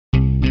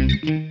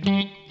Today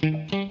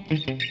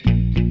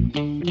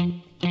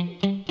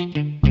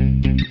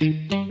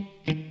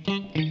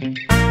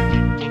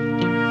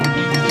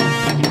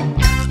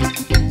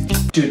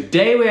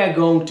we are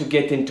going to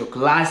get into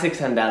classics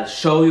and I'll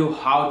show you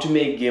how to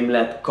make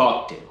Gimlet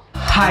Cocktail.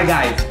 Hi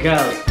guys,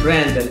 girls,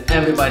 friends and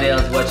everybody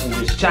else watching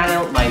this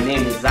channel. My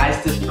name is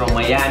Aistis from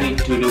Miami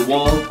to the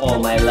world. All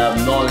my love,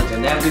 knowledge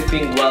and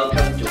everything.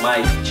 Welcome to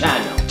my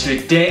channel.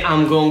 Today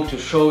I'm going to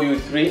show you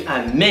 3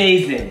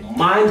 amazing,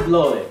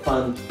 mind-blowing,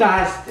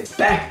 fantastic,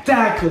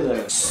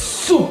 spectacular,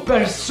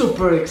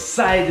 super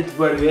excited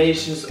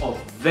variations of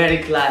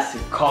very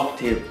classic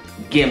cocktail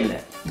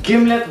Gimlet.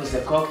 Gimlet was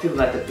a cocktail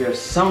that appeared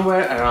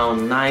somewhere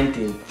around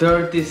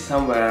 1930s,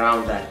 somewhere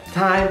around that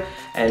time,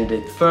 and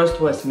it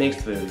first was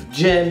mixed with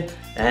gin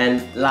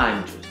and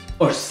lime juice.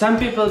 Or some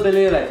people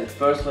believe that it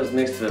first was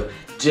mixed with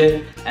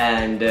gin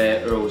and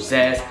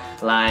rosés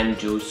lime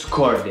juice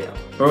cordial.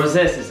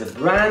 Rosés is a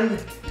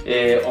brand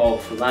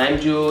of lime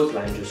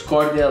juice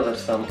cordial.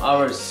 There's some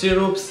other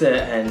syrups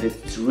and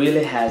it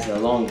really has a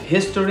long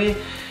history.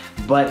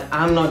 But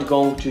I'm not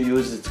going to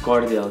use its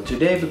cordial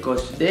today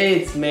because today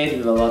it's made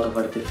with a lot of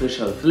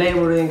artificial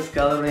flavorings,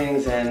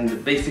 colorings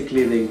and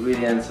basically the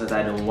ingredients that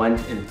I don't want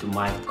into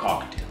my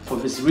cocktail. For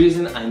this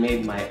reason I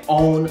made my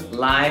own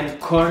lime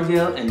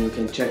cordial and you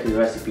can check the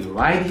recipe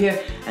right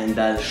here and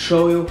I'll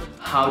show you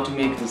how to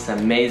make this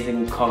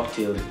amazing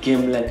cocktail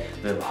Gimlet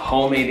with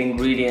homemade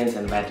ingredients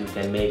and that you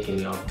can make in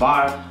your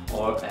bar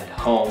or at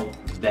home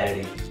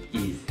very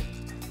easy.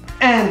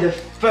 And the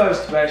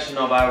first version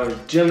of our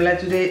Gimlet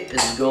today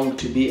is going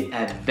to be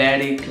a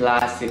very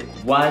classic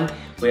one.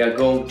 We are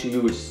going to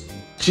use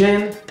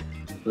gin,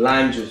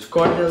 lime juice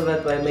cordial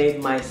that I made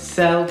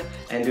myself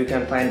and you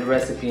can find the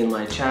recipe in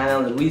my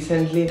channel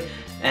recently.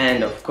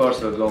 And of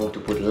course we're going to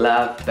put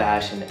love,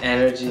 passion,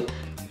 energy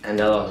and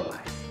a lot of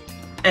ice.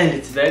 And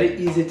it's very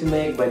easy to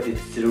make, but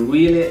it's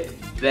really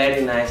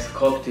very nice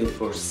cocktail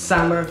for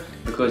summer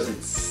because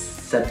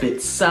it's a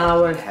bit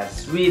sour,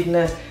 has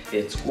sweetness,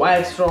 it's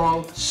quite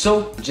strong,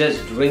 so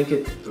just drink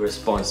it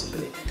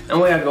responsibly.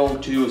 And we are going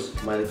to use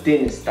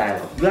martini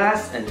style of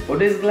glass, and for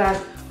this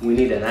glass we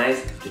need an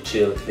ice to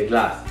chill the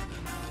glass.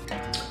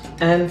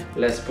 And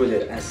let's put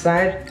it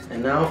aside,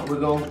 and now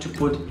we're going to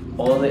put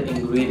all the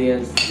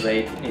ingredients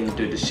straight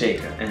into the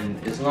shaker. And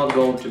it's not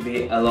going to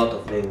be a lot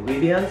of the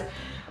ingredients.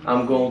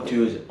 I'm going to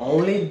use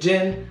only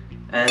gin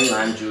and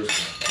lime juice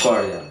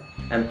cordial.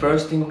 And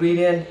first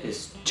ingredient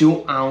is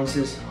 2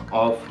 ounces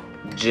of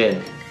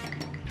gin.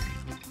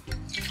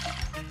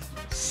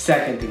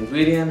 Second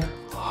ingredient,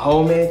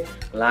 homemade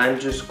lime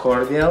juice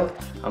cordial.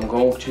 I'm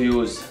going to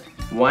use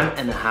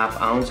 1.5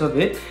 ounce of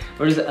it.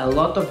 There's a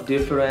lot of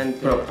different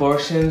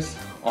proportions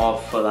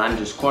of lime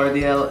juice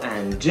cordial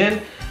and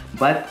gin,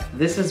 but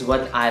this is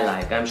what I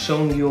like. I'm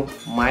showing you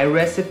my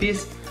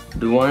recipes,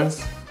 the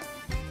ones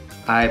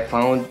I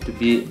found to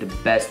be the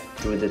best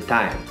through the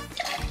time.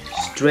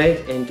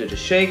 Straight into the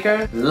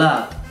shaker,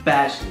 love,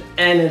 passion,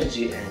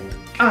 energy and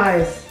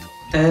ice,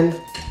 and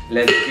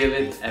let's give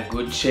it a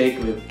good shake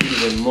with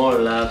even more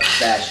love,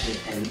 passion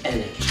and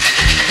energy.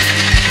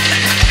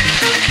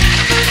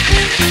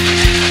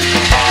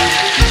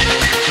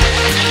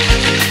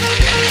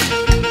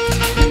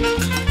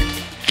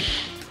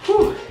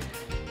 Whew.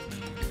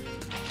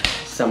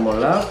 Some more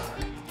love.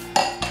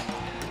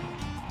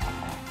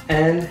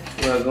 And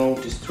we're going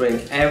to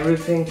strain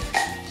everything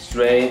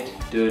straight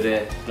to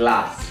the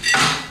glass.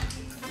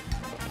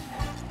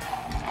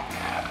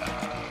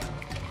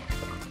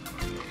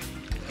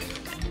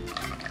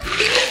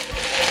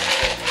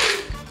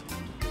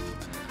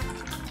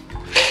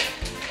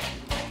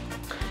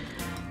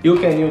 You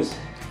can use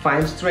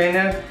fine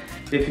strainer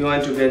if you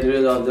want to get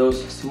rid of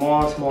those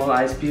small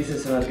ice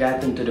pieces and not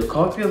get into the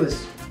cocktail.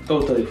 It's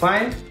totally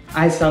fine.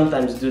 I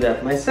sometimes do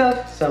that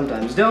myself,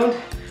 sometimes don't.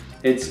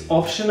 It's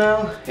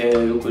optional.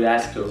 You could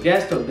ask your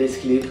guest, or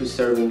basically if you're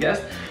serving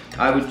guests,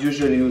 I would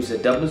usually use a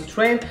double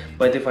strain,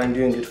 but if I'm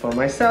doing it for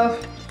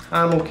myself,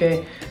 I'm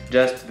okay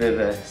just with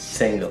a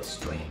single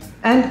strain.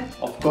 And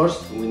of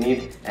course we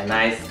need a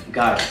nice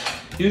garnish.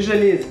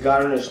 Usually it's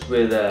garnished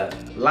with a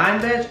lime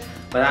wedge,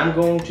 but I'm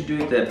going to do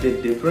it a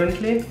bit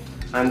differently.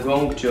 I'm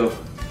going to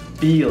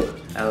peel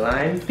a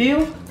lime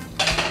peel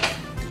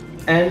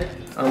and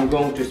I'm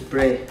going to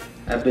spray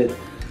a bit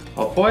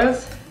of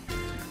oils,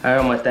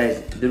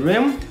 aromatize the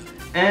rim,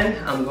 and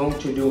I'm going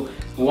to do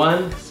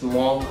one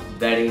small,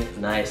 very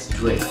nice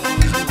drink.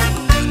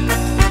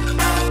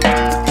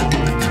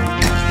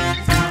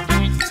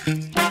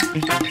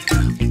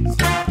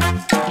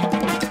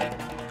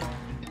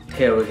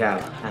 Here we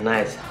have a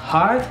nice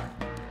heart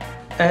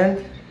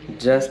and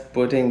just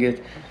putting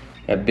it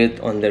a bit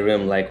on the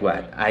rim like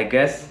that. I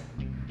guess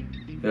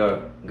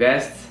your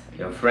guests,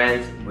 your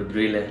friends would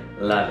really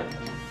love it.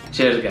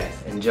 Cheers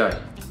guys, enjoy.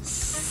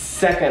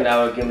 Second,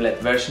 our Gimlet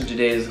version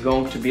today is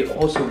going to be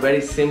also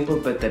very simple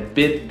but a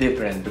bit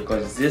different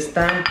because this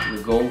time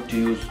we're going to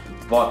use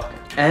vodka.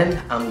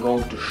 And I'm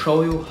going to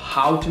show you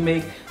how to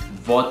make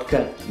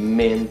Vodka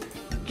Mint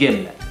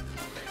Gimlet.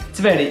 It's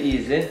very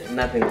easy,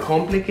 nothing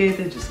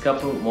complicated, just a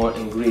couple more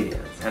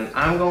ingredients. And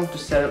I'm going to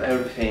serve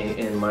everything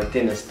in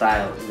Martini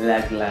style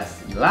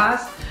legless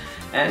glass.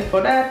 And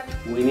for that,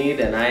 we need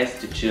an ice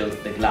to chill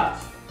the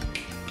glass.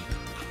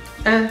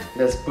 And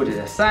let's put it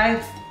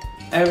aside.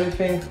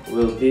 Everything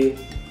will be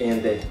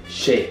in the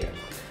shaker.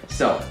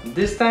 So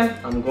this time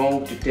I'm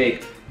going to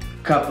take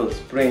a couple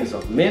sprigs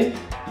of mint.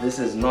 This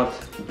is not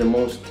the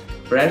most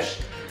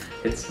fresh.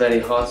 It's very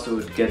hot, so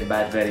it gets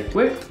bad very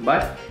quick,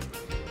 but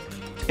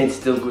it's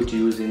still good to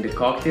use in the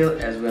cocktail,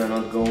 as we are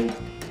not going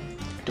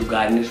to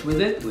garnish with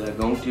it. We are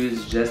going to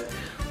use just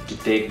to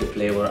take the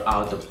flavor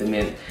out of the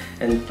mint.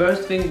 And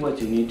first thing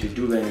what you need to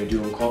do when you're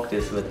doing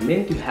cocktails with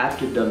mint, you have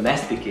to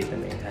domesticate the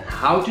mint. And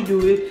how to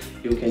do it,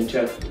 you can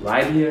check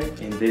right here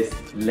in this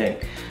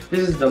link.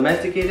 This is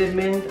domesticated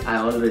mint. I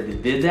already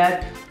did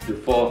that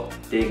before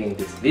taking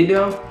this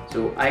video,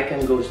 so I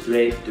can go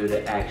straight to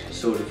the action.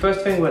 So the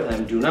first thing what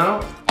I'm doing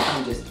now,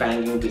 I'm just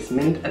banging this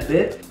mint a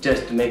bit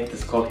just to make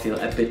this cocktail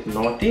a bit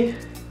naughty.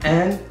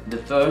 And the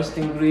first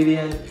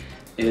ingredient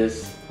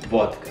is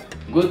vodka,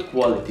 good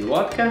quality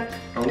vodka,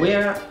 and we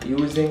are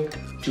using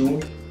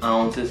 2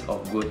 ounces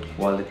of good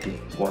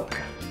quality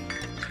vodka.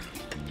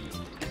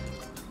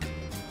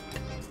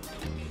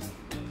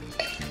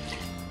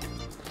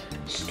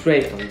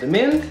 Straight on the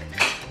mint.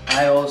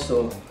 I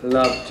also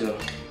love to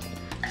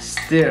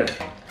stir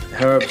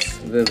herbs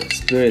with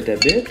spirit a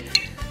bit,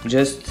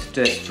 just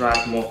to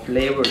extract more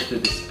flavor to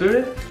the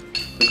spirit,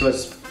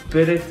 because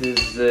spirit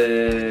is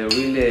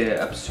really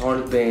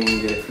absorbing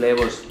the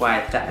flavors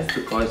quite fast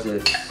because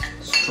it's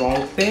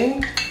strong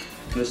thing.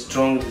 The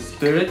stronger the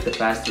spirit, the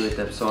faster it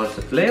absorbs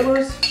the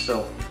flavors.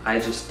 So I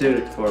just stir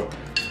it for a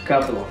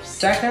couple of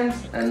seconds,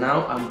 and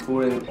now I'm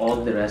pouring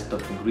all the rest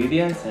of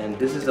ingredients, and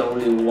this is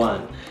only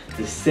one.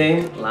 The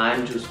same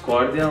lime juice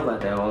cordial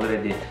that I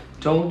already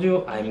told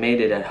you, I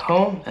made it at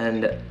home,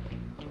 and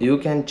you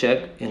can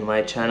check in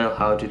my channel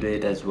how to do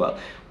it as well.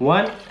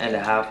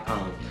 1.5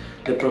 ounces.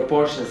 The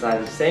proportions are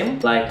the same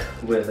like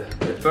with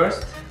the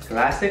first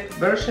classic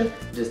version,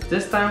 just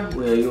this time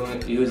we're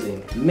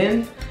using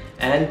mint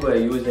and we're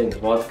using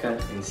vodka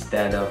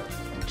instead of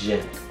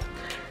gin.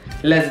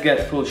 Let's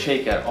get full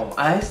shaker of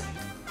ice.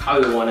 How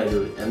you want to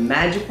do it, the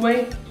magic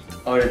way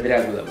or the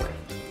regular way?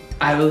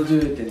 I will do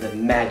it in the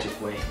magic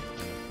way.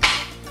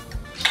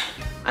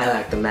 I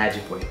like the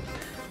magic way.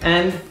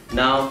 And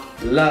now,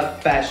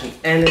 love, passion,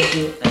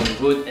 energy, and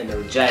good,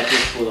 energetic,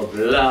 full of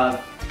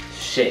love,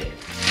 shake.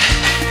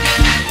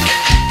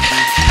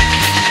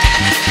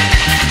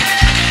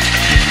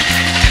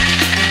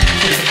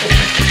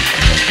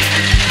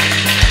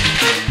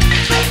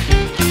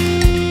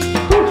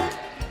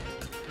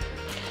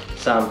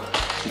 Some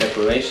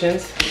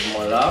decorations,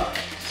 more love.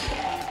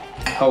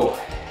 Oh,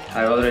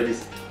 I already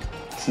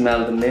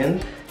smell the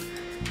mint.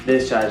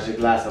 Discharge the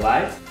glass of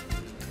ice.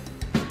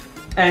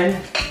 And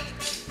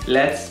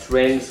let's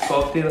strain this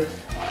cocktail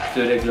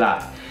to the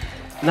glass.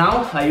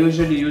 Now I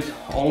usually use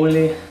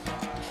only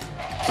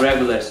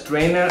regular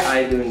strainer.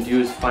 I don't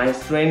use fine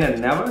strainer,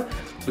 never,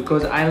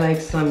 because I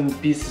like some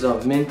pieces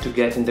of mint to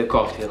get in the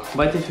cocktail.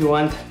 But if you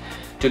want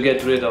to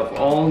get rid of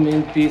all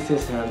mint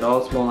pieces and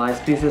all small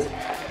ice pieces,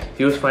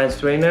 use fine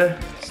strainer.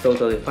 It's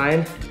totally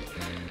fine.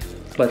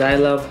 But I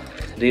love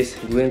these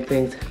green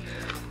things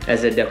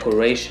as a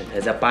decoration,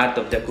 as a part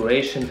of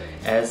decoration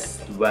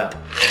as well.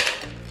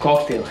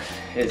 Cocktail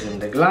is in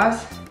the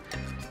glass,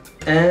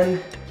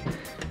 and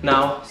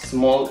now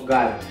small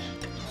garnish.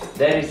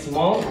 Very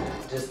small,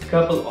 just a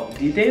couple of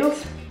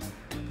details.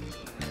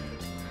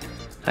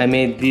 I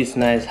made these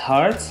nice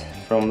hearts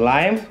from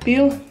lime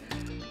peel,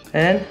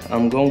 and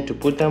I'm going to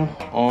put them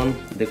on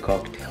the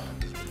cocktail.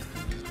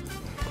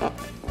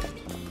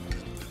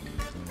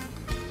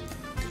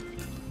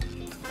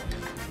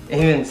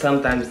 Even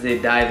sometimes they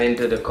dive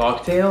into the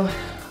cocktail.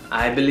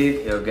 I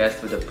believe your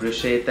guests would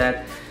appreciate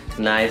that.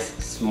 Nice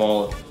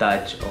small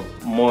touch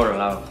of more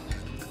love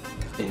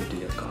into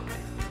your cocktail.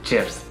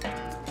 Cheers!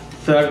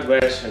 Third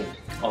version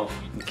of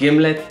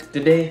Gimlet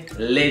today,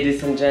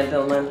 ladies and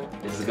gentlemen,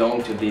 is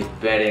going to be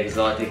very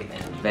exotic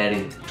and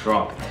very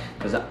tropical,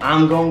 because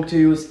I'm going to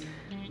use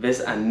this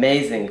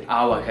amazing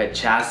agua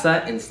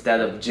cachaça instead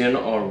of gin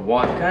or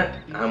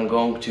vodka. I'm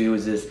going to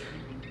use this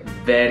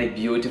very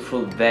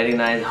beautiful, very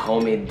nice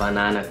homemade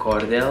banana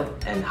cordial.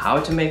 And how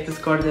to make this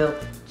cordial?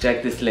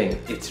 Check this link,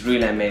 it's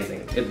really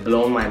amazing. It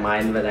blew my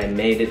mind when I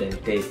made it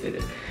and tasted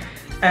it.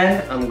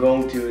 And I'm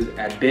going to use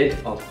a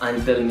bit of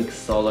Until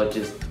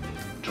Mixologist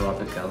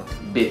Tropical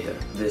Bitter.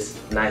 This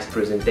nice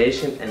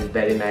presentation and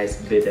very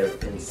nice bitter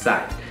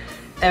inside.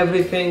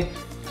 Everything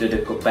to the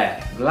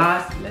Coupette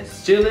glass.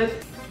 Let's chill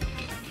it,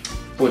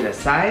 put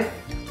aside,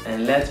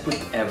 and let's put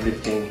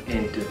everything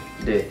into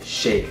the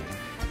shaker.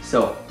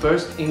 So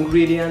first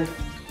ingredient,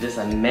 this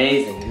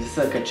amazing, this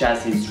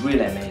cachaça is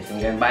really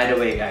amazing. And by the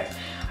way guys,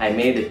 I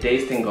made a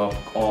tasting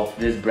of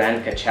this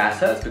brand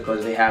cachaças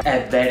because they have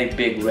a very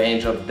big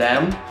range of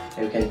them.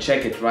 You can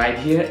check it right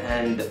here,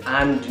 and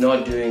I'm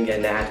not doing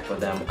an ad for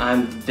them.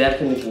 I'm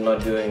definitely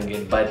not doing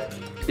it, but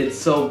It's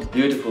so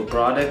beautiful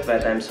product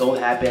that I'm so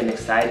happy and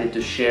excited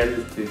to share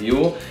this with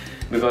you,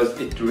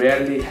 because it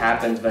rarely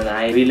happens when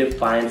I really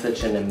find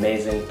such an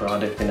amazing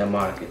product in the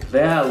market.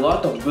 There are a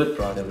lot of good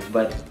products,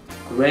 but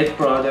great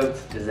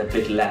products is a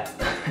bit less.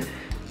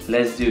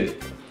 Let's do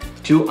it.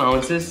 2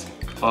 ounces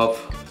of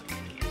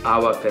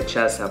our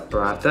cachaça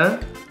prata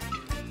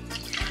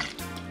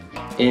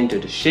into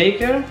the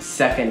shaker.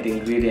 Second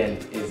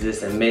ingredient is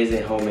this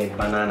amazing homemade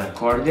banana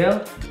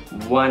cordial,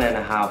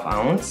 1.5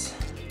 ounce.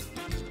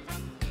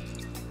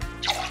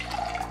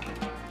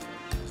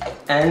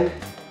 And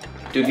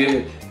to give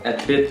it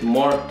a bit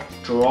more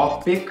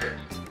tropic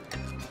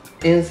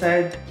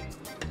inside,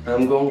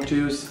 I'm going to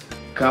use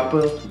a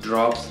couple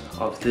drops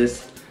of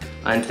this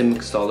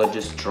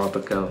Mixology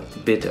Tropical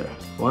Bitter.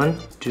 1,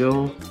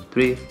 2,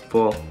 3,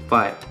 4,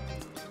 5,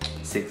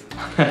 6.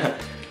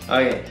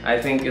 Okay,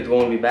 I think it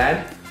won't be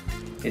bad.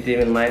 It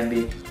even might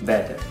be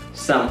better.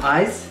 Some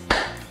ice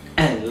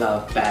and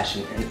love,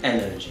 passion and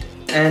energy.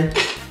 And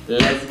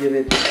let's give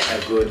it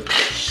a good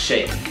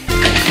shake.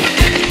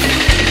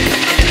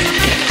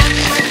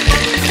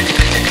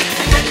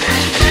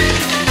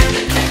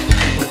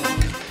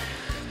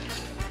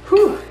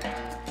 Whew.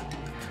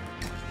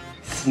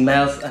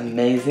 Smells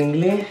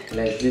amazingly.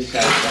 Let's dish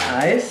out the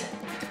ice.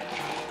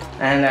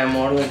 And I'm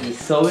already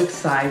so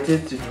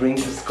excited to drink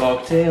this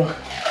cocktail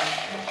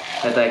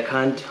that I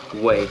can't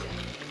wait.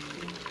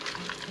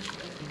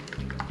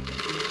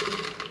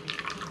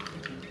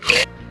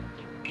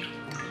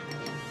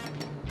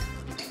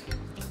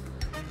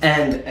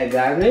 And a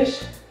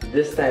garnish.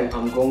 This time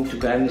I'm going to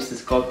garnish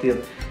this cocktail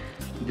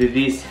with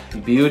these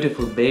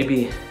beautiful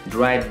baby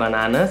dried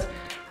bananas.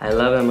 I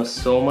love them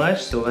so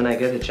much, so when I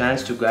get a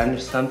chance to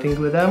garnish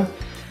something with them,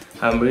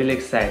 I'm really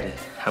excited.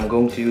 I'm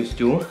going to use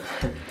 2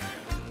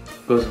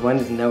 because 1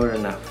 is never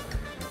enough.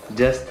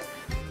 Just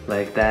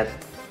like that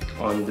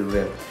on the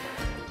rim.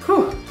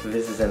 Whew,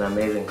 this is an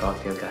amazing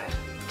cocktail, guys.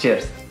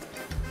 Cheers!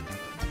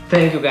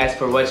 Thank you guys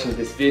for watching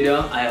this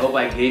video. I hope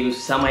I gave you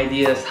some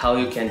ideas how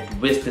you can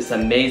twist this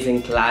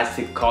amazing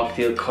classic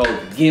cocktail called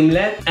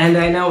Gimlet. And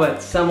I know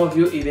that some of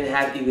you even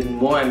have even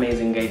more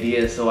amazing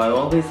ideas, so I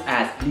always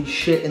ask, please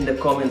share in the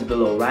comments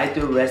below. Write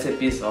your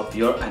recipes of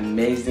your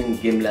amazing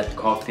Gimlet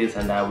cocktails,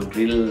 and I would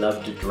really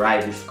love to try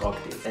these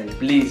cocktails. And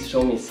please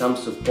show me some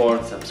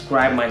support,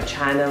 subscribe my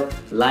channel,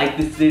 like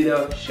this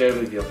video, share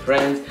with your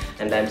friends,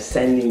 and I'm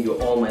sending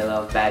you all my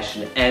love,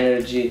 passion,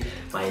 energy,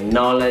 my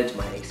knowledge,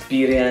 my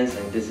experience,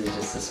 and this is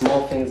just the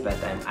small things that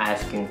I'm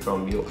asking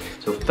from you.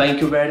 So thank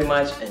you very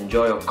much,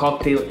 enjoy your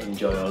cocktail,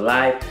 enjoy your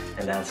life,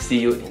 and I'll see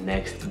you in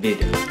next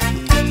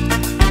video.